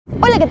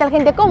Hola, ¿qué tal,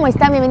 gente? ¿Cómo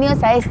están?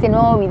 Bienvenidos a este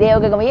nuevo video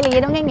que, como ya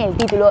leyeron en el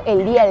título,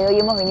 el día de hoy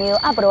hemos venido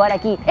a probar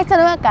aquí esta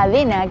nueva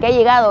cadena que ha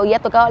llegado y ha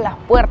tocado las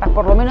puertas,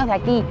 por lo menos de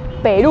aquí,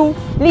 Perú,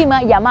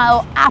 Lima,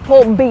 llamado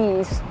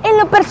APPLEBEES. En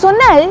lo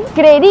personal,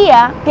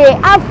 creería que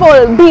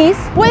APPLEBEES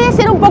puede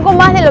ser un poco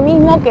más de lo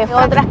mismo que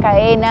otras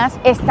cadenas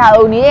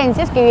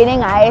estadounidenses que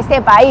vienen a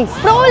este país.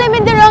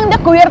 Probablemente no han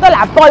descubierto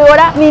la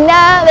pólvora ni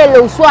nada de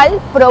lo usual.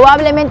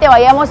 Probablemente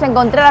vayamos a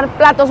encontrar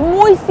platos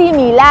muy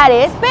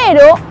similares,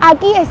 pero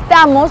aquí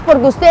estamos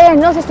porque ustedes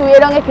nos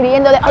estuvieron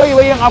escribiendo de ay,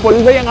 vayan a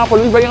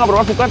APPLEBEES, vayan a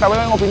probar su carta,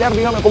 vayan a opinar,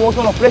 díganme cómo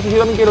son los precios, yo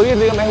también quiero ir,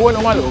 díganme, ¿es bueno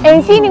o malo?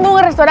 En sí, ningún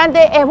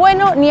restaurante es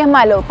bueno ni es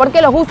malo,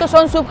 porque los gustos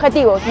son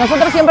subjetivos.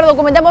 Nosotros siempre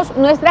documentamos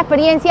nuestra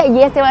experiencia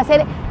y este va a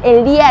ser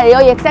el día de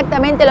hoy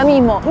exactamente lo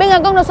mismo.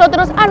 Vengan con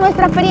nosotros a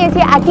nuestra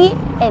experiencia aquí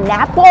en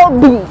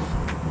APPLEBEES.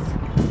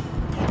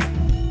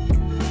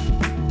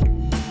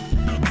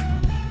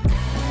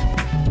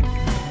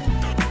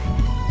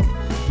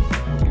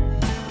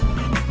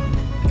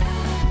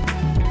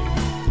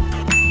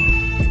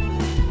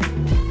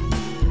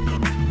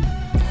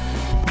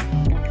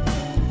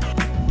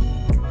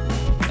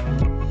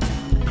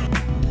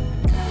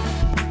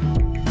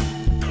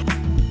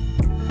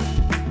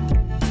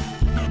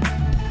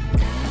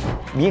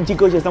 Bien,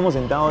 chicos, ya estamos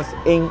sentados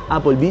en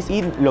APPLEBEES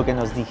y lo que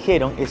nos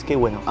dijeron es que,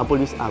 bueno,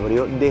 APPLEBEES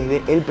abrió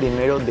desde el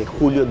 1 de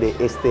julio de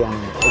este año,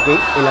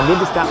 ¿ok? El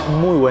ambiente está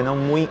muy bueno,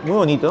 muy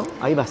bonito.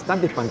 Hay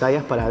bastantes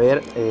pantallas para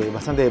ver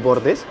bastantes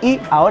deportes. Y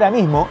ahora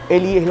mismo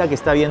Eli es la que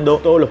está viendo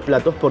todos los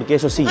platos porque,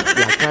 eso sí,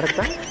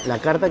 la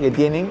carta que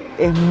tienen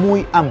es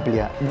muy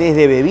amplia.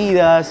 Desde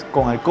bebidas,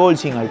 con alcohol,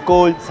 sin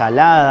alcohol,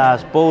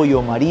 saladas,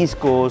 pollo,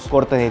 mariscos,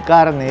 cortes de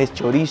carnes,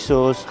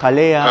 chorizos,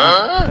 jalea.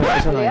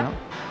 Eso no hay,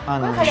 ¿no? Ah,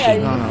 no,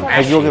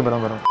 me equivoqué,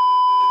 perdón.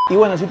 Y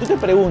bueno, si tú te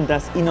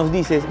preguntas y nos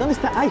dices, ¿dónde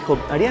está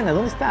IHOP? Ariana,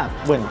 ¿dónde está?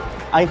 Bueno,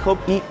 IHOP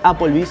y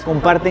APPLEBEES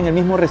comparten el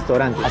mismo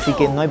restaurante, así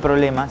que no hay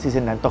problema si se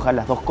te antojan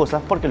las dos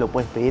cosas porque lo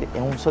puedes pedir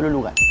en un solo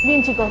lugar.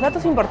 Bien, chicos,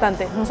 datos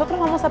importantes. Nosotros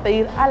vamos a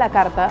pedir a la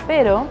carta,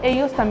 pero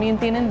ellos también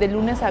tienen de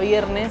lunes a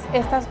viernes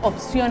estas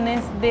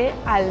opciones de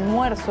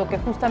almuerzo que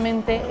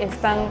justamente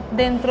están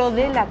dentro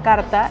de la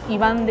carta y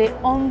van de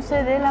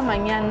 11 de la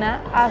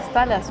mañana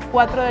hasta las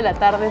 4 de la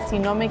tarde, si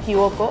no me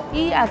equivoco.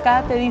 Y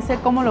acá te dice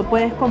cómo lo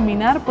puedes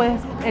combinar.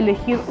 Puedes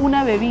elegir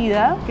una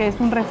bebida, que es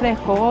un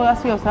refresco o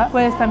gaseosa.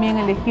 Puedes también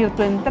elegir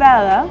tu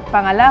entrada,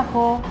 pan al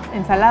ajo,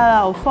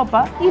 ensalada o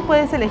sopa, y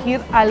puedes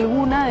elegir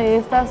alguna de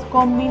estas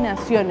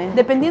combinaciones.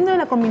 Dependiendo de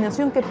la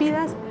combinación que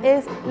pidas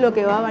es lo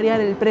que va a variar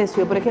el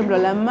precio. Por ejemplo,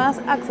 la más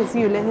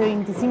accesible es de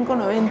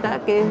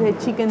 $25.90, que es de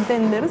chicken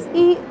tenders,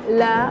 y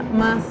la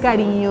más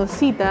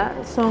cariñosita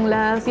son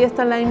las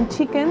fiesta lime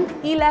chicken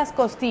y las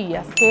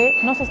costillas, que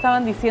nos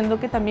estaban diciendo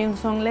que también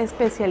son la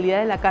especialidad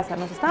de la casa.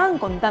 Nos estaban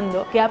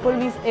contando que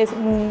APPLEBEES es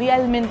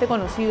mundialmente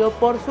conocido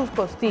por sus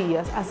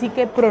costillas, así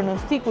que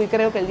pronostico y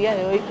creo que el día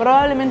de hoy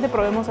probablemente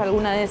probemos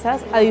alguna de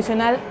esas,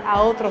 adicional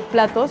a otros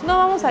platos. No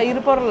vamos a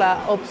ir por la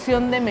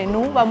opción de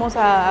menú, vamos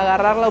a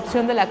agarrar la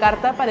opción de la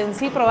carta para en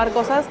sí probar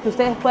cosas que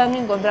ustedes puedan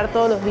encontrar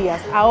todos los días.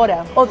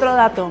 Ahora, otro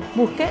dato,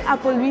 busqué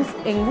APPLEBEES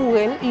en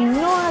Google y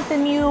no ha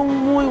tenido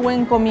un muy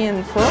buen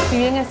comienzo. Si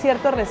bien es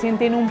cierto, recién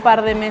tiene un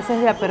par de meses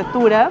de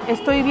apertura,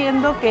 estoy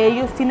viendo que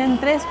ellos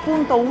tienen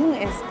 3.1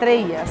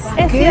 estrellas.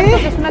 Es cierto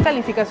que es una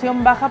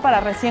calificación baja para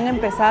recién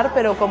empezar,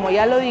 pero como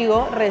ya lo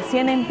digo,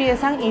 recién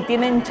empiezan y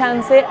tienen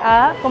chance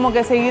a como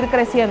que seguir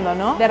creciendo,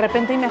 ¿no? De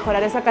repente y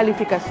mejorar esa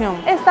calificación.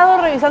 He estado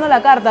revisando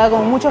la carta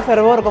con mucho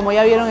fervor, como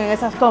ya vieron en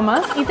esas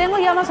tomas, y tengo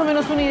ya más o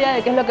menos una idea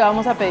de qué es lo que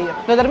vamos a pedir.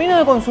 Lo termino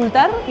de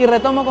consultar y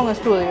retomo con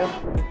estudio.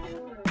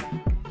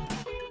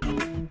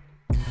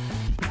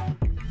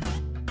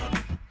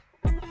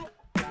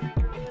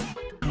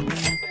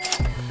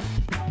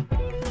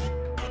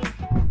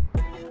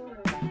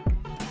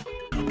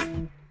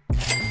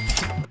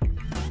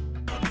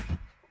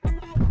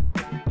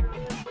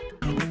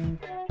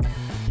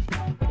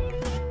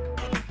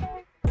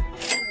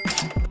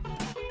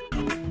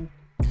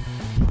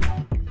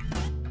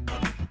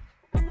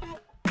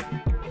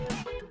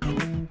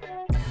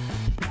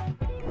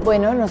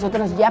 Bueno,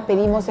 nosotros ya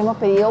hemos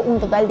pedido un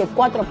total de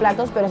 4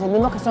 platos, pero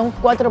sentimos que son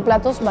 4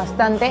 platos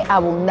bastante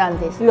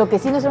abundantes. Lo que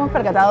sí nos hemos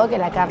percatado que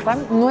la carta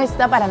no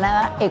está para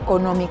nada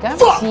económica,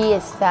 sí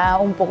está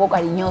un poco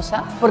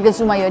cariñosa, porque en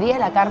su mayoría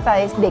la carta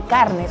es de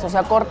carnes, o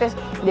sea, cortes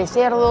de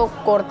cerdo,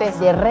 cortes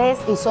de res,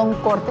 y son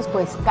cortes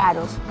pues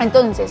caros.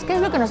 Entonces, ¿qué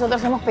es lo que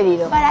nosotros hemos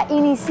pedido? Para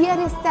iniciar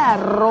esta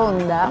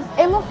ronda,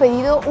 hemos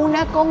pedido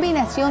una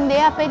combinación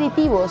de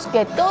aperitivos,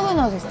 que todo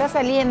nos está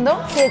saliendo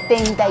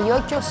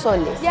 78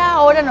 soles. Ya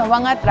ahora nos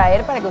van a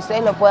traer para que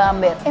ustedes lo puedan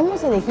ver.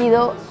 Hemos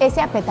elegido ese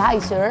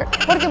appetizer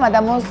porque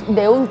matamos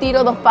de un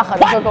tiro 2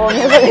 pájaros, como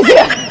me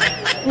decía.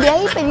 De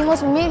ahí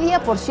pedimos media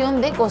porción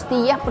de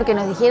costillas porque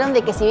nos dijeron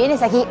de que si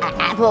vienes aquí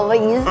a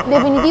Applebee's,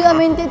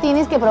 definitivamente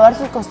tienes que probar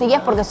sus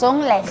costillas porque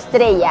son la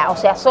estrella, o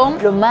sea,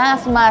 son lo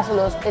más,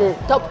 el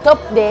top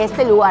de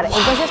este lugar.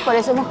 Entonces por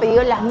eso hemos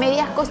pedido las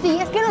medias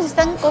costillas que nos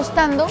están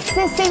costando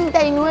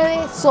 69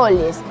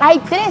 soles. Hay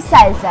 3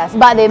 salsas,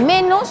 va de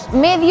menos,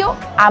 medio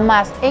a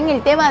más. En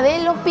el tema de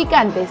los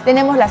picantes,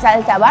 tenemos la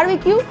salsa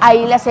barbecue,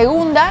 hay la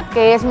segunda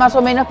que es más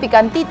o menos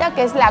picantita,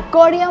 que es la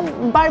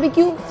Korean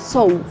Barbecue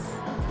Sauce.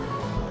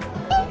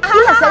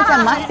 Y la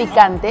salsa más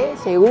picante,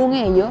 según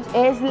ellos,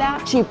 es la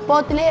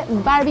Chipotle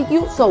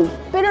Barbecue Sauce.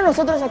 Pero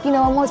nosotros aquí no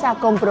vamos a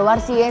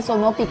comprobar si es o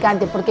no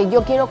picante, porque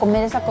yo quiero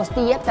comer esa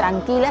costilla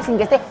tranquila sin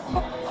que esté...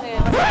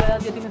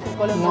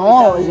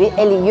 No,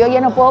 él y yo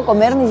ya no puedo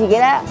comer ni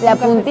siquiera la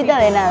puntita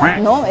de nada.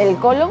 No, el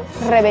colon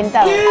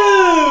reventado.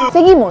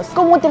 Seguimos.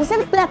 Como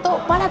tercer plato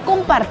para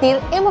compartir,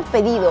 hemos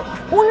pedido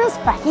unas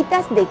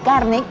fajitas de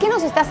carne que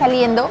nos está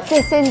saliendo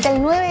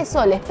 69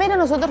 soles, pero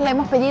nosotros la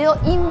hemos pedido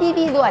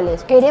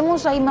individuales.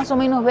 Queremos ahí más o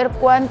menos ver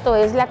cuánto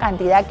es la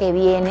cantidad que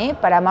viene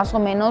para más o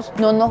menos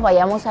no nos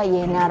vayamos a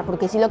llenar,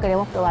 porque sí lo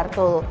queremos probar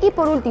todo. Y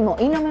por último,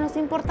 y no menos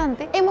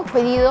importante, hemos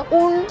pedido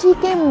un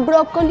chicken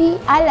broccoli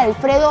al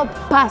Alfredo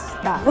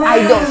pasta.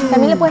 Hay 2.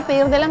 También le puedes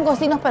pedir de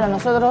langostinos, pero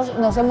nosotros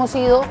nos hemos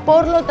ido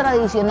por lo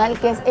tradicional,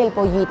 que es el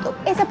pollito.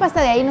 Esa pasta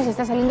de ahí nos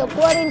está saliendo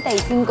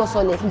 45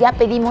 soles. Ya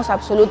pedimos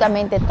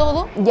absolutamente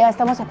todo, ya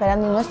estamos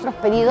esperando nuestros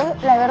pedidos.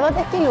 La verdad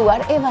es que el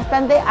lugar es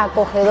bastante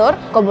acogedor.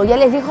 Como ya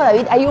les dijo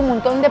David, hay un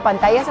montón de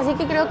pantallas, así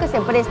que creo que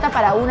se presta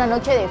para una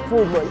noche de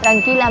fútbol,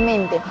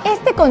 tranquilamente.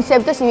 Este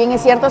concepto, si bien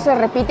es cierto, se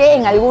repite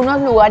en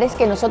algunos lugares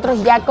que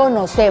nosotros ya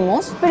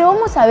conocemos, pero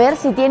vamos a ver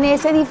si tiene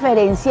ese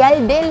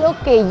diferencial de lo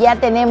que ya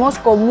tenemos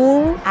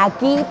común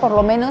aquí, por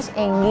lo menos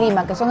en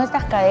Lima, que son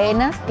estas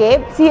cadenas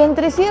que, si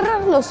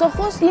entrecierras los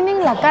ojos,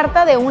 tienen la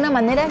carta de una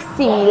manera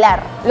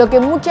similar. Lo que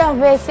muchas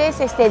veces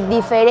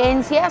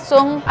diferencia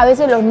son a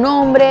veces los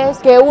nombres,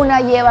 que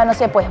una lleva, no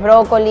sé, pues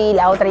brócoli,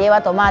 la otra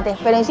lleva tomates,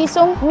 pero en sí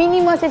son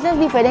mínimas esas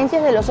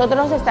diferencias de los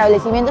otros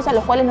establecimientos a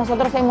los cuales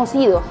nosotros hemos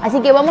ido. Así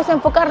que vamos a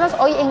enfocarnos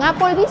hoy en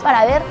Applebee's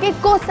para ver qué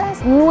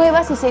cosas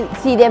nuevas,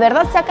 si de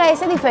verdad saca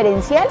ese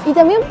diferencial, y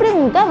también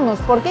preguntarnos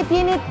por qué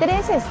tiene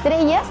 3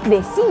 estrellas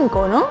de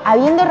 5, ¿no?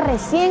 Habiendo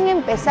recién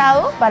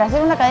empezado, para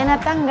hacer una cadena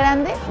tan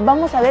grande,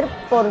 vamos a ver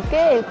por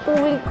qué el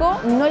público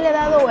no le ha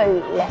dado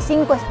las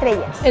 5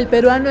 estrellas. El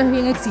peruano es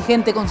bien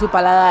exigente con su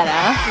paladar,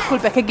 ¿ah?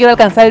 Disculpe, es que quiero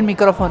alcanzar el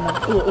micrófono.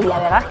 Y la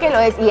verdad es que lo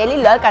es, y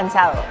Eli lo ha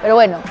alcanzado. Pero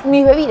bueno,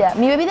 mi bebida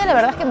la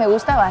verdad es que me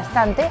gusta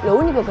bastante. Lo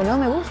único que no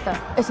me gusta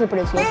es el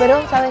precio. Pero,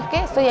 ¿sabes qué?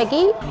 Estoy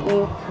aquí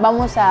y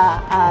vamos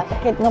es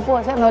que no puedo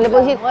hacer, no le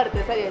puedo decir...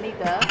 Muerte, esa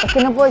Dianita. Es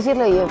que no puedo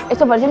decirle yo.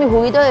 Esto parece mi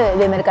juguito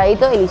de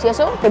mercadito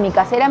delicioso, que mi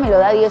casera me lo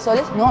da 10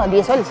 soles. No,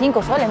 10 soles,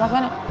 5 soles más o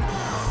menos.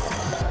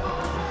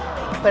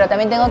 Pero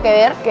también tengo que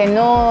ver que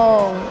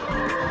no...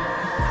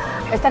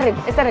 Está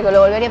rico,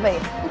 lo volvería a pedir.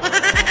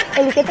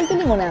 Eli, ¿qué tal tu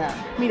limonada?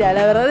 Mira,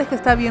 la verdad es que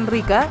está bien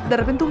rica. De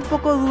repente un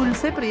poco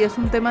dulce, pero ya es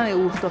un tema de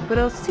gustos.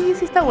 Pero sí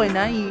está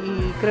buena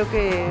y creo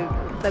que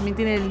también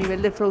tiene el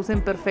nivel de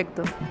Frozen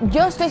perfecto.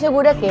 Yo estoy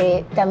segura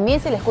que también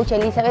se le escucha a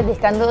Elizabeth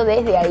estando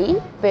desde ahí,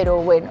 pero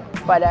bueno,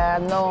 para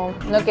no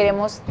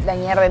queremos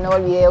dañar de nuevo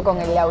el video con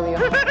el audio.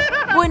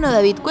 Bueno,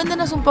 David,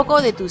 cuéntanos un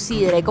poco de tu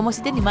sidra y cómo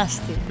si te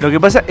animaste. Lo que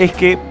pasa es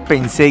que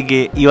pensé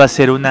que iba a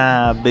ser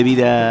una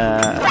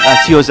bebida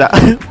gaseosa.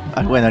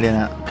 Bueno,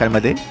 Ariana,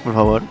 cálmate, por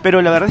favor.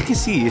 Pero la verdad es que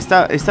sí,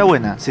 está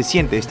buena, se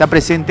siente, está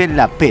presente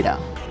la pera.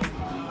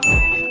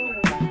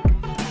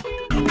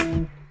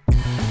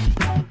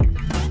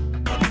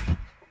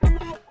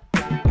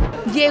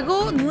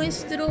 Llegó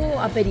nuestro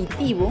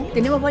aperitivo.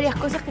 Tenemos varias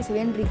cosas que se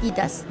ven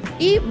riquitas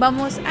y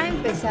vamos a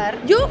empezar.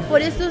 Yo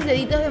por estos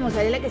deditos de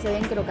mozzarella que se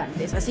ven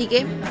crocantes, así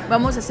que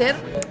vamos a hacer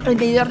el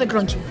medidor de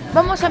crunchy.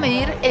 Vamos a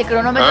medir el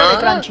cronómetro de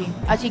crunchy.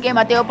 Así que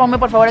Mateo, ponme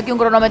por favor aquí un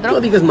cronómetro. No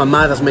digas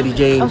mamadas, Mary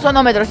Jane. Un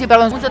sonómetro, sí,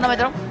 perdón, un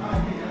sonómetro.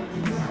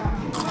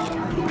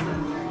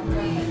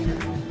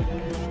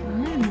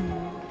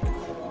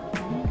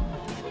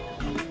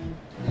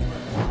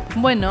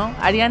 Bueno,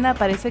 Ariana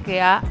parece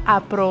que ha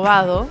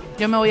aprobado.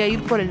 Yo me voy a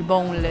ir por el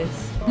boneless.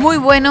 Muy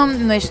bueno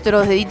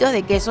nuestros deditos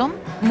de queso,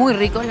 muy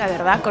ricos la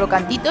verdad,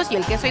 crocantitos, y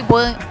el queso ahí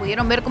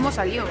pudieron ver cómo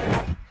salió.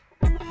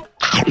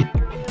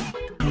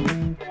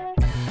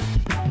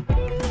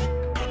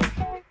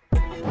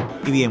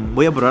 Y bien,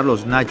 voy a probar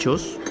los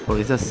nachos,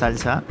 porque esa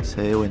salsa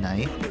se ve buena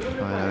ahí.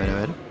 A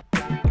ver.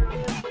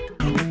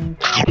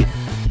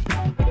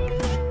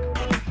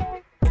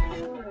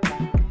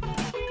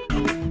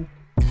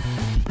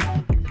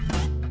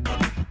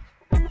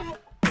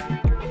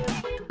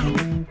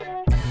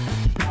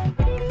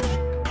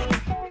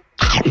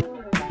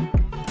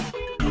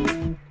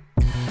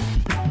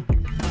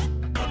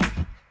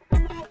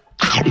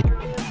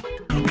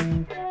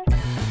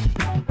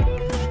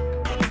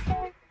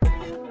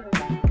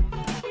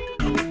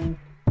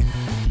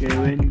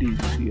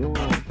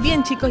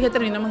 chicos, ya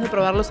terminamos de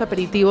probar los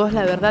aperitivos.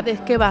 La verdad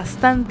es que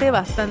bastante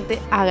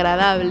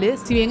agradables.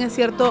 Si bien es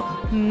cierto,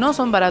 no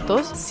son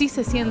baratos, sí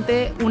se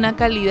siente una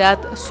calidad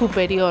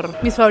superior.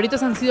 Mis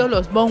favoritos han sido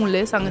los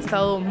boneless, han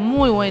estado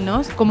muy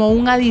buenos. Como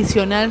un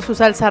adicional, su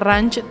salsa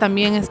ranch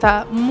también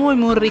está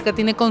muy rica,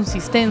 tiene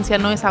consistencia,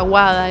 no es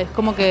aguada, es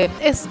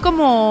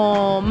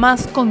como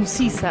más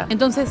concisa.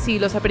 Entonces sí,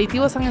 los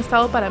aperitivos han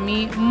estado para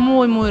mí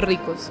muy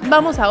ricos.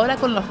 Vamos ahora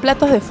con los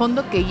platos de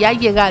fondo que ya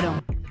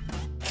llegaron.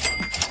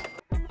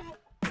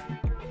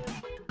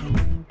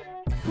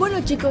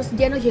 Bueno chicos,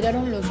 ya nos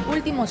llegaron los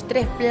últimos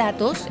 3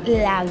 platos.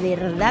 La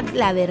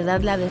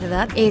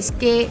verdad es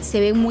que se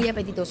ven muy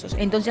apetitosos.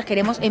 Entonces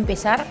queremos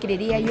empezar,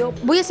 creería yo.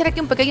 Voy a hacer aquí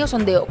un pequeño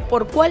sondeo.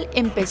 ¿Por cuál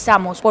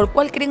empezamos? ¿Por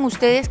cuál creen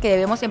ustedes que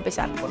debemos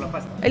empezar? Por la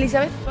pasta.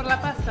 ¿Elizabeth? Por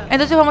la pasta.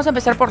 Entonces vamos a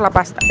empezar por la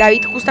pasta.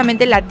 David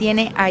justamente la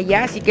tiene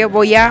allá, así que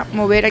voy a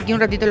mover aquí un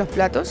ratito los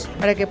platos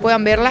para que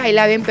puedan verla. Ahí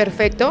la ven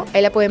perfecto.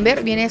 Ahí la pueden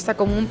ver. Viene hasta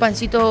como un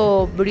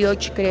pancito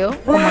brioche, creo,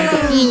 con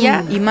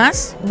mantequilla y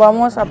más.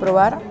 Vamos a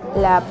probar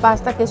la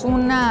pasta, que es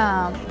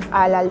una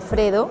al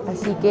Alfredo,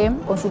 así que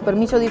con su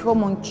permiso dijo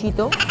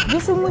Monchito. Yo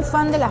soy muy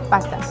fan de las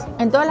pastas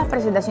en todas las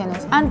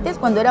presentaciones. Antes,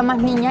 cuando era más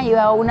niña,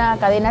 iba a una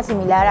cadena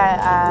similar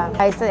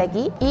a esta de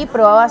aquí y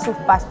probaba sus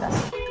pastas.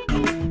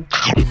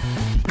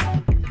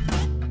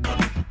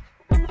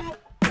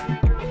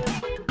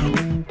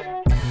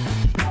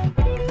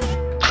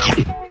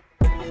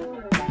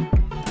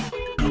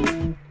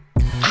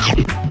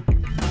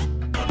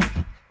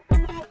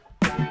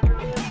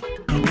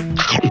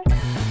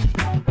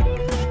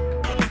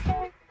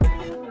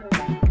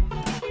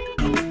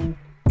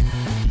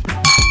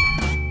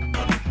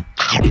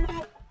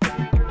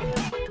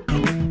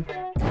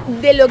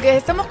 De lo que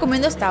estamos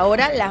comiendo hasta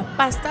ahora, la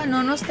pasta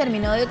no nos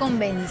terminó de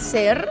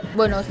convencer.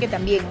 Bueno, es que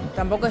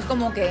tampoco es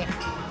como que...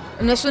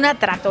 No es una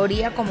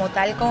trattoria como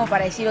tal, como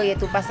para decir, oye,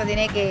 tu pasta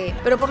tiene que...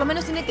 Pero por lo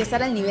menos tiene que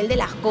estar al nivel de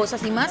las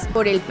cosas y más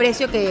por el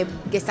precio que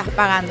estás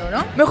pagando,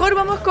 ¿no? Mejor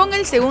vamos con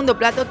el segundo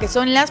plato, que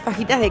son las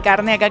fajitas de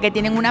carne acá, que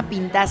tienen una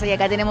pintaza, y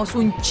acá tenemos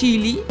un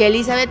chili, que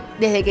Elizabeth,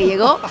 desde que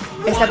llegó,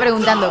 está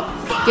preguntando,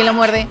 ¿quién lo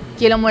muerde?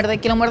 ¿Quién lo muerde?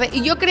 ¿Quién lo muerde?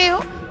 Y yo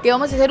creo que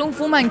vamos a hacer un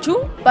Fu Manchu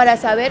para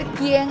saber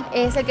quién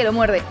es el que lo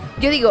muerde.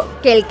 Yo digo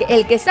que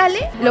el que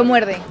sale lo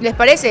muerde. ¿Les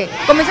parece?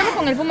 Comenzamos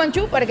con el Fu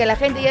Manchu para que la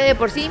gente ya de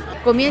por sí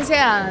comience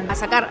a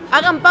sacar.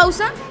 Hagan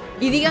pausa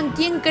y digan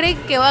quién cree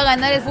que va a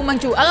ganar el Fu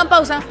Manchu. Hagan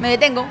pausa, me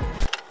detengo.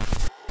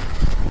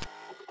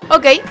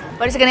 Ok,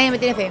 parece que nadie me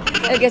tiene fe.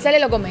 El que sale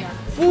lo come.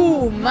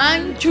 Fu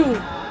Manchu.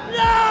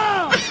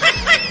 ¡No!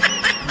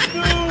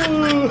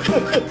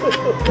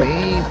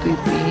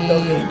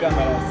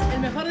 ¿El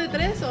mejor de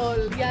 3 o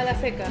ya la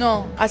seca?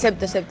 No,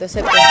 acepto. La seca,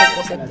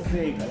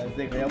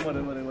 ya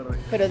muerde.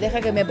 Pero deja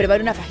que me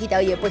prepare una fajita,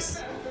 oye, pues.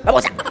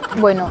 ¡Vamos!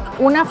 Bueno,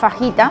 una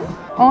fajita.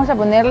 Vamos a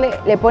ponerle,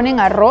 le ponen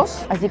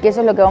arroz, así que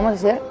eso es lo que vamos a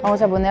hacer.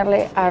 Vamos a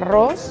ponerle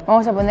arroz,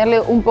 vamos a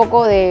ponerle un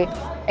poco de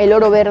el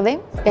oro verde,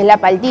 que es la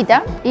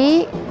paltita,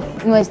 y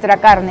nuestra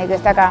carne que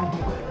está acá.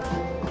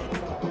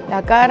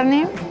 La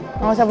carne.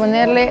 Vamos a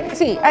ponerle,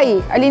 sí,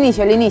 ahí, al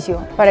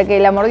inicio, para que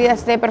la mordida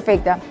esté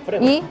perfecta.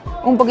 Frijol. Y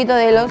un poquito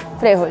de los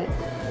frijol.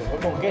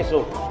 Con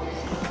queso.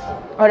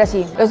 Ahora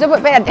sí,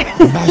 espérate.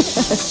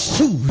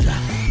 Basura.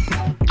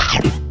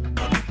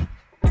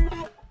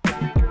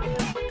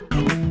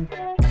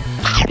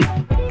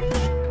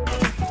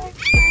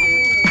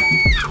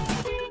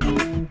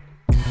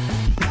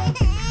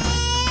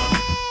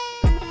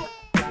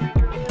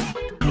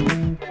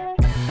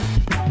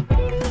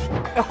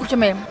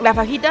 Escúchame, la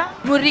fajita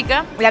muy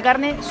rica, la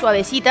carne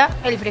suavecita,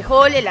 el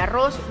frijol, el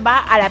arroz va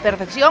a la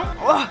perfección.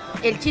 ¡Oh!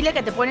 El chile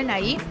que te ponen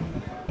ahí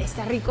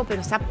está rico,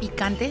 pero está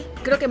picante.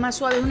 Creo que más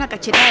suave es una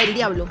cachetada del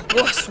diablo.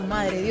 ¡Oh, su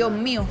madre, Dios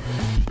mío!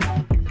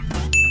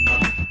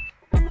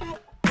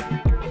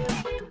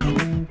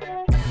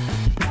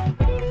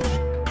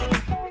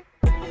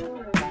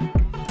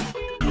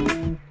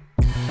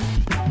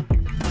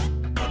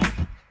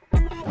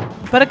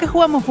 ¿Para qué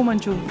jugamos Fu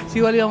Manchu? Si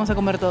igual íbamos a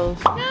comer todos.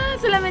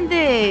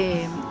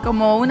 Solamente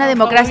como una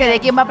democracia de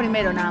quién va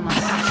primero, nada más.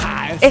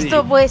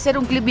 Esto puede ser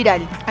un clip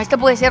viral. Esto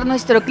puede ser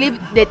nuestro clip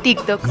de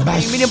TikTok.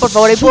 Y miren, por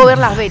favor, ahí puedo ver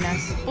las venas.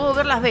 Puedo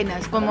ver las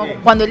venas, como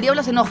cuando el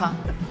diablo se enoja.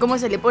 Cómo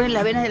se le ponen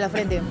las venas de la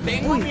frente.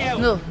 Uy,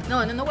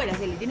 no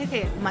huelas, Eli. Tienes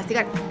que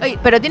masticar. Oye,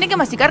 pero tiene que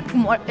masticar,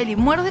 Eli,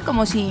 muerde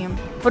como si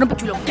fuera un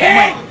pachulón.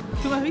 ¿Qué?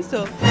 ¿Tú me has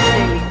visto?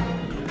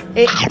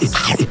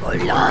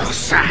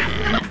 Golosa.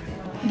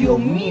 Dios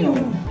mío.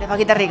 La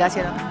fajita rica, ¿sí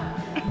o no?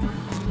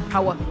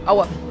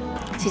 Agua.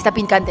 Sí está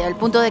picante, al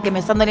punto de que me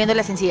están doliendo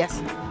las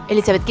encías.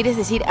 Elizabeth, ¿quieres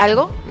decir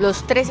algo?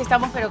 Los tres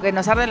estamos, pero que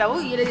nos arde la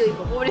voz y yo le digo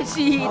hipo.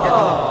 Pobrecita.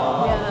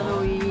 Le ha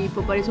dado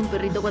hipo, parece un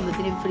perrito cuando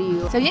tienen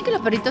frío. ¿Sabían que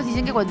los perritos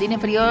dicen que cuando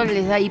tienen frío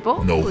les da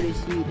hipo? No.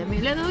 Pobrecita,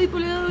 le ha dado hipo.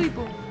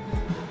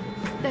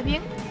 ¿Estás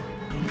bien?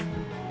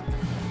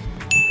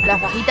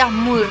 Las fajitas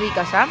muy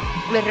ricas, ¿ah?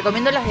 Les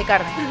recomiendo las de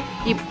carne.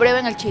 Y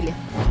prueben el chile.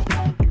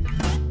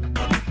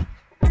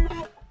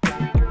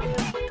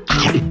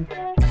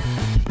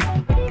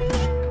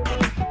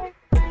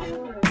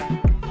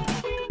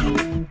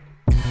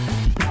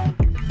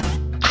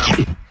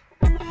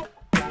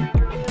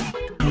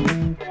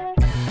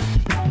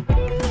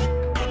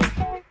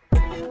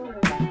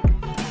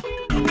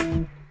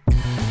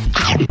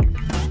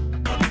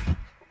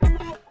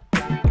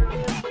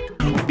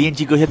 Bien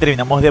chicos, ya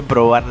terminamos de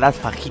probar las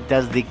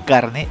fajitas de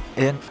carne.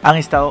 Han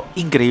estado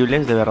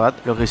increíbles, de verdad.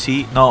 Lo que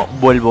sí, no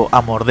vuelvo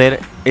a morder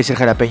es el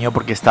jalapeño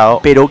porque he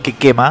estado, pero que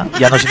quema.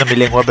 Ya no siento mi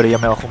lengua, pero ya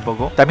me bajó un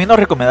poco. También nos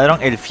recomendaron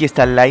el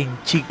Fiesta Line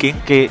Chicken,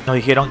 que nos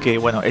dijeron que,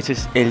 bueno, ese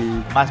es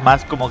el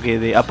más como que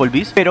de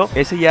Applebee's, pero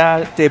ese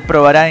ya te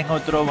probará en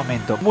otro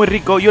momento. Muy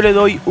rico, yo le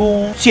doy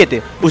un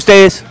 7.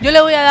 ¿Ustedes? Yo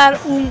le voy a dar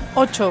un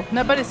 8.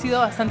 Me ha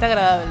parecido bastante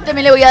agradable.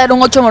 También le voy a dar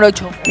un 8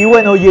 morocho. Y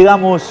bueno,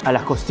 llegamos a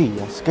las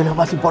costillas, que es lo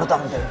más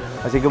importante.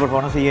 Así que por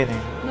favor no se llenen.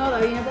 No,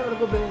 David, no te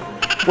preocupes.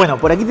 Bueno,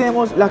 por aquí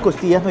tenemos las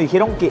costillas. Nos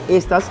dijeron que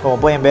estas, como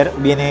pueden ver,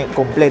 viene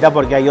completa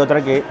porque hay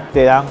otra que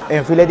te dan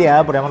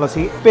enfileteada, por llamarlo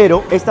así.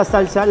 Pero esta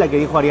salsa, la que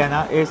dijo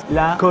Ariana, es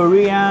la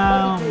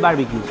Korean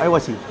Barbecue, algo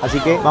así. Así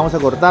que vamos a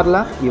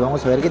cortarla y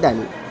vamos a ver qué tal.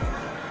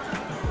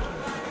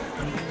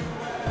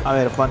 A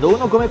ver, cuando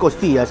uno come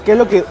costillas, ¿qué es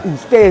lo que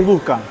ustedes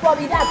buscan?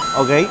 Suavidad,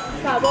 ¿Ok?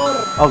 sabor,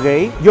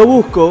 Ok. Yo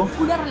busco...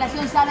 una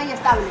relación sana y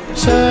estable.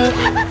 Sé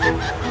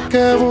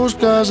que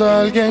buscas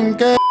a alguien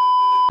que...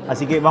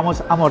 Así que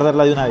vamos a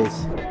morderla de una vez.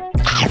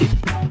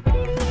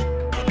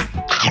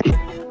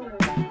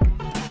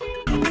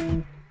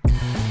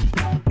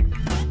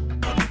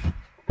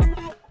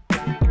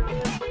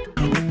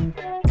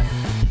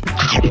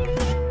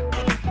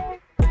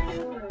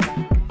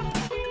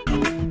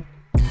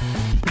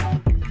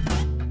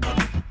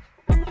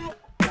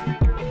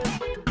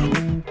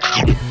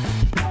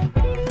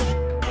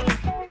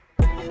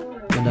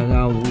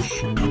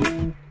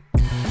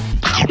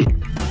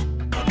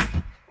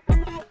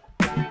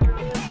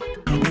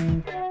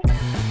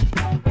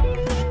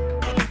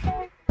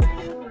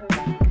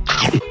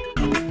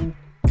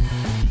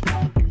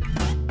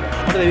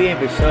 Muerde bien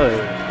pesado.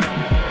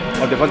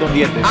 O te falta un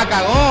diente. ¡Ah,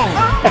 cagón!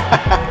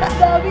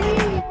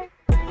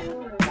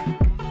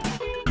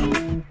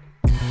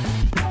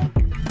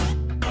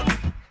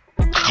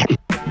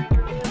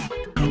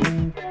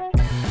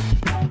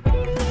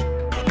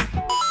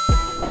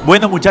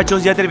 Bueno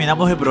muchachos, ya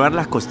terminamos de probar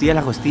las costillas.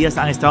 Las costillas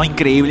han estado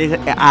increíbles.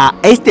 A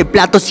este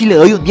plato sí le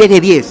doy un 10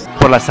 de 10.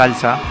 Por la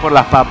salsa, por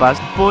las papas,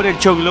 por el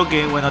choclo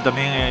que bueno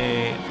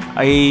también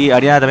ahí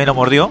Ariana también lo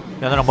mordió.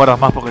 Ya no lo muerdas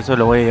más porque eso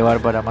lo voy a llevar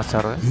para más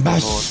tarde. Por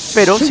favor.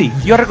 Pero sí,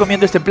 yo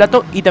recomiendo este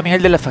plato y también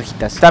el de las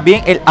fajitas.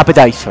 También el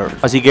appetizer.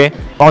 Así que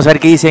vamos a ver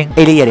qué dicen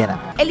Eli y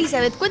Ariana.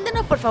 Elizabeth,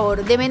 cuéntanos por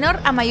favor, de menor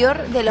a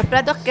mayor de los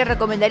platos que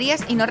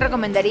recomendarías y no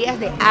recomendarías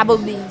de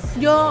Applebee's.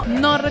 Yo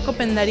no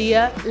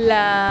recomendaría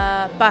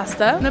la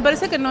pasta. Me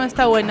parece que no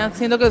está buena.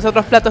 Siento que los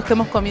otros platos que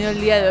hemos comido el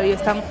día de hoy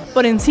están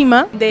por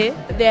encima de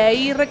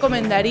ahí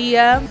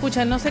recomendaría,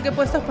 pucha, no sé qué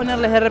puestos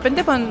ponerles. De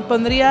repente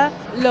pondría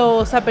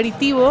los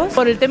aperitivos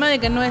por el tema de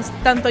que no es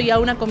tanto ya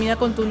una comida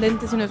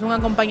contundente, sino es un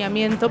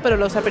acompañamiento, pero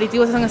los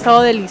aperitivos han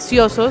estado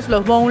deliciosos.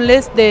 Los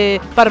boneless de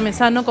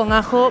parmesano con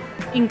ajo,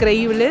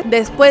 increíble.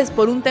 Después,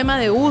 por un tema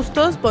de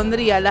gustos,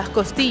 pondría las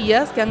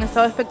costillas, que han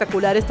estado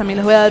espectaculares, también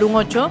les voy a dar un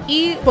 8.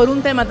 Y por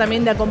un tema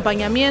también de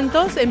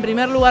acompañamientos, en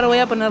primer lugar voy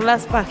a poner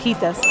las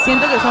fajitas.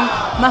 Siento que son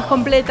más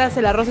completas,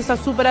 el arroz está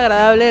súper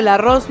agradable, el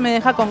arroz me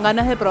deja con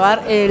ganas de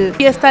probar el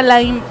Fiesta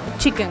Lime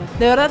Chicken.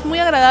 De verdad, muy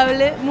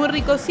agradable, muy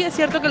rico. Sí es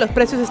cierto que los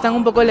precios están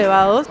un poco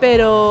elevados,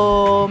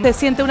 pero se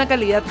siente una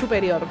calidad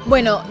superior.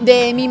 Bueno,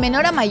 de mi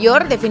menor a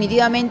mayor,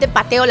 definitivamente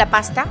pateo la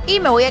pasta y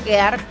me voy a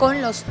quedar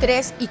con los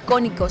 3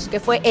 icónicos, que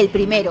fue el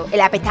primero,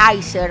 el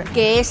appetizer,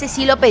 que ese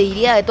sí lo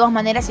pediría de todas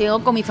maneras si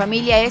vengo con mi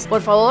familia, es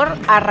por favor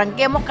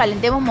arranquemos,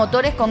 calentemos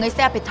motores con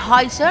este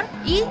appetizer.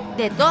 Y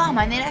de todas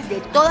maneras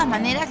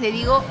le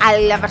digo a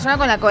la persona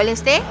con la cual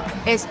esté,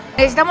 es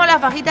necesitamos las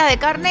fajitas de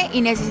carne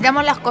y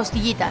necesitamos las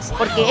costillitas,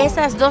 porque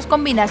esas dos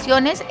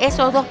combinaciones,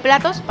 esos dos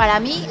platos para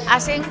mí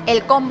hacen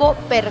el combo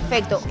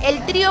perfecto,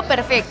 el trío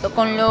perfecto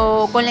con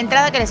la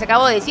entrada que les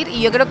acabo de decir.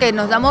 Y yo creo que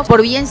nos damos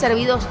por bien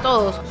servidos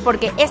todos,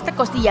 porque esta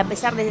costilla, a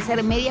pesar de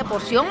ser media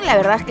porción, la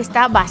verdad es que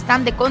está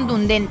bastante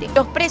contundente.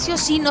 Los precios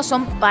sí no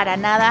son para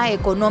nada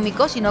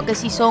económicos, sino que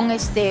sí son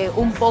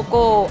un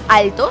poco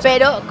altos,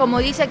 pero como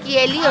dice aquí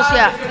Eli, o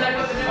sea,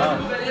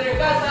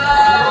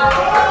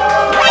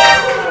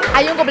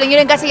 hay un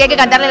cumpleañero en casa y hay que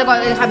cantarle el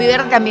Happy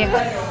Birthday también.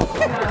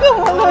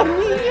 Como los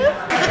niños.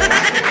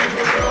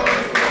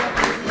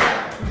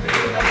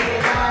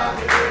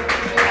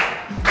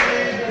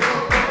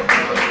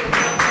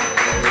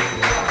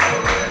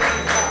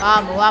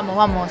 Vamos, vamos,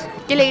 vamos.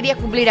 Qué alegría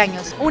cumplir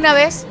años. Una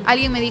vez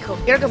alguien me dijo,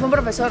 creo que fue un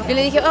profesor, yo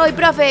le dije, ay,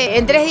 profe,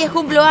 en 3 días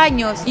cumplo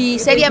años. Y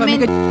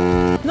seriamente...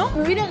 No,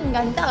 me hubiera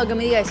encantado que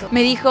me diga eso.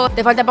 Me dijo,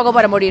 te falta poco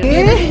para morir. Y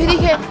entonces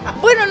dije,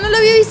 bueno, no lo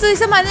había visto de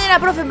esa manera,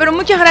 profe, pero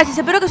muchas gracias.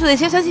 Espero que sus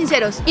deseos sean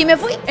sinceros. Y me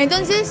fui.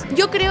 Entonces,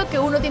 yo creo que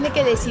uno tiene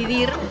que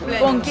decidir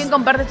con quién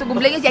compartes tu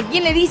cumpleaños y a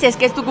quién le dices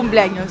que es tu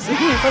cumpleaños.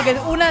 Porque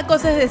una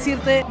cosa es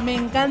decirte, me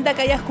encanta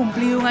que hayas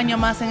cumplido un año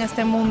más en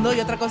este mundo, y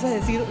otra cosa es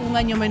decir un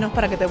año menos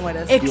para que te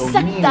mueras.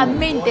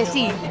 Exactamente,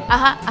 sí.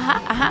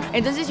 Ajá.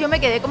 Entonces yo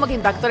me quedé como que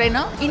impactore,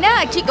 ¿no? Y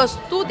nada, chicos,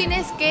 tú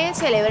tienes que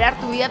celebrar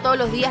tu vida todos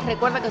los días.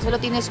 Recuerda que solo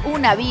tienes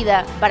una la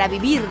vida para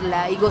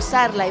vivirla y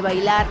gozarla y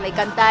bailarla y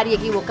cantar y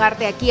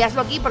equivocarte aquí,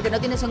 hazlo aquí porque no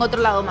tienes en otro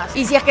lado más.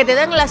 Y si es que te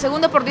dan la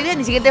segunda oportunidad,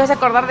 ni siquiera te vas a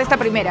acordar de esta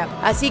primera.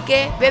 Así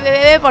que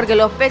bebe porque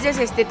los peces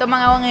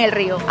toman agua en el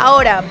río.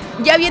 Ahora,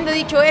 ya habiendo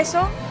dicho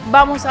eso,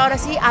 vamos ahora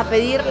sí a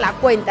pedir la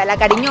cuenta, la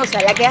cariñosa,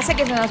 la que hace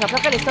que se nos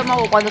afloje el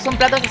estómago cuando son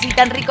platos así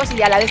tan ricos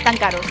y a la vez tan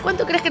caros.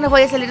 ¿Cuánto crees que nos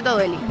vaya a salir todo,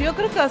 Eli? Yo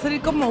creo que va a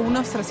salir como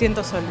unos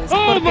 300 soles.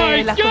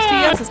 Porque las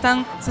costillas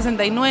están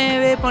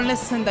 69, ponle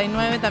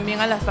 69 también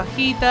a las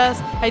fajitas.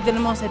 Ahí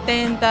tenemos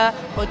 70,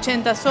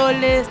 80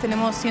 soles,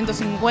 tenemos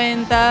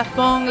 150.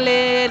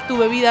 Ponle tu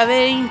bebida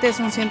 20,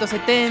 son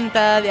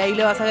 170. De ahí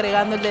le vas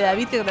agregando el de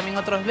David, que también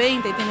otros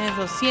 20, y tienes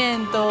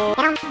 200.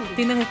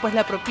 Tienes después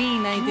la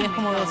propina y tienes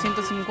como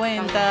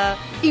 250.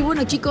 Y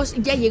bueno, chicos,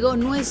 ya llegó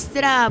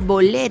nuestra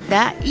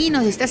boleta y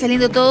nos está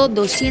saliendo todo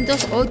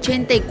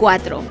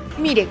 284.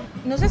 Miren,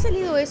 nos ha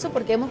salido eso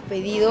porque hemos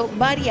pedido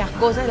varias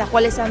cosas, las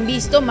cuales han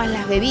visto, más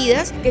las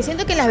bebidas, que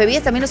siento que las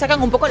bebidas también nos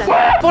sacan un poco las...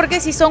 porque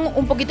sí son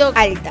un poquito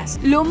altas.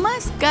 Lo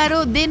más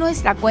caro de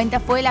nuestra cuenta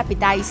fue el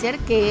appetizer,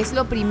 que es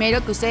lo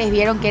primero que ustedes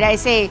vieron que era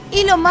ese.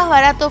 Y lo más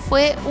barato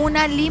fue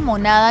una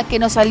limonada que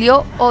nos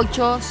salió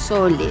 8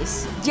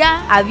 soles.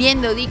 Ya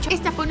habiendo dicho,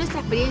 esta fue nuestra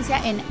experiencia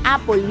en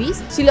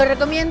Applebee's. Si lo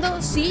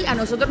recomiendo, sí, a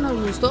nosotros nos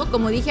gustó.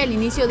 Como dije al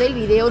inicio del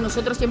video,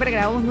 nosotros siempre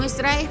grabamos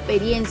nuestra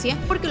experiencia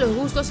porque los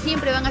gustos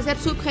siempre van a ser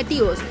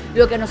subjetivos.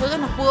 Lo que a nosotros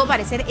nos pudo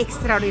parecer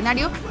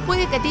extraordinario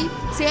puede que a ti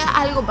sea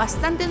algo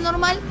bastante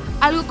normal,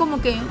 algo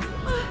como que...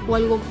 o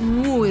algo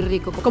muy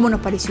rico, como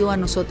nos pareció a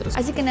nosotros.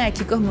 Así que nada,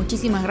 chicos,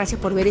 muchísimas gracias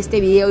por ver este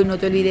video y no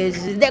te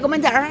olvides de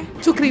comentar,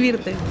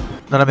 suscribirte,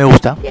 No me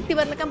gusta. y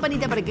activar la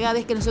campanita para que cada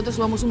vez que nosotros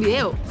subamos un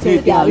video Se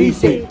te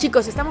avise.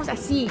 Chicos, estamos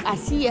así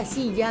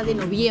ya de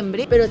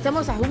noviembre, pero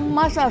estamos aún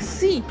más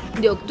así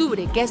de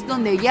octubre, que es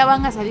donde ya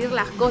van a salir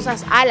las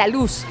cosas a la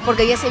luz,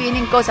 porque ya se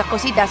vienen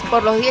cositas.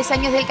 Por los 10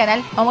 años del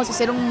canal vamos a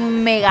hacer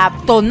un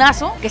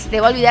megatonazo que se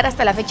te va a olvidar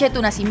hasta la fecha de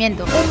tu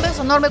nacimiento. Un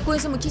beso enorme,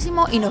 cuídense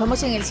muchísimo y nos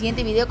vemos en el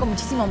siguiente video con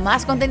muchísimo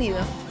más contenido.